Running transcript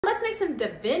let's make some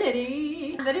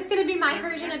divinity. But it's gonna be my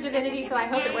version of divinity, so I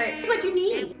hope it works. It's what you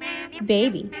need.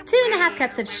 Baby, 2½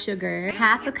 cups of sugar,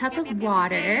 ½ a cup of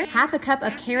water, ½ a cup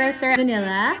of Karo syrup,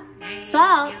 vanilla,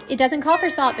 salt. It doesn't call for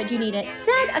salt, but you need it. It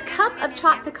said a cup of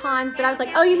chopped pecans, but I was like,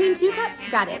 oh, you mean 2 cups?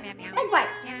 Got it. Egg whites.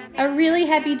 A really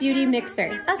heavy-duty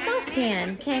mixer, a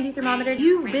saucepan, candy thermometer.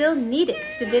 You will need it.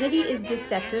 Divinity is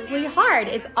deceptively hard.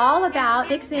 It's all about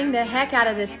mixing the heck out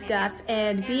of this stuff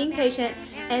and being patient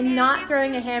and not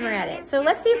throwing a hammer at it. So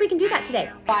let's see if we can do that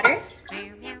today. Water,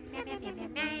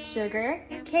 sugar,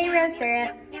 Karo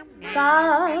syrup,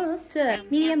 salt,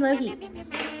 medium-low heat.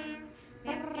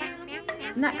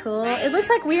 Isn't that cool? It looks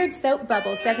like weird soap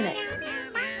bubbles, doesn't it?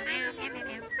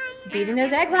 Beating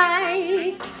those egg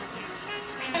whites.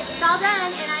 It's all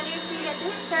done, and I need to get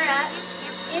this syrup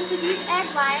into these egg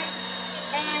whites,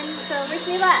 and so wish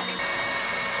me luck.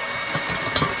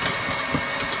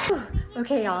 Whew.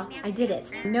 Okay, y'all, I did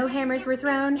it. No hammers were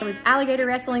thrown. I was alligator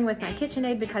wrestling with my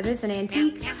KitchenAid because it's an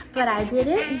antique, but I did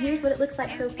it, and here's what it looks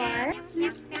like so far.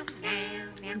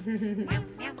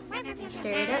 Stir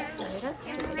it up, stir it up,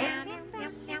 stir it up.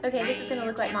 Okay, this is gonna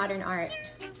look like modern art.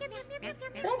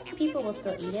 But I think people will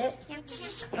still eat it.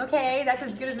 Okay, that's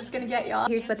as good as it's gonna get, y'all.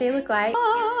 Here's what they look like.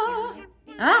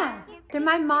 They're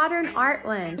my modern art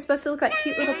ones. They're supposed to look like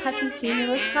cute little puffy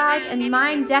cumulus clouds, and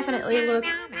mine definitely look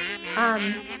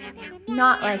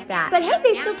not like that. But hey,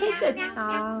 they still taste good.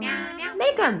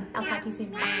 Make them. I'll talk to you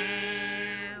soon. Bye.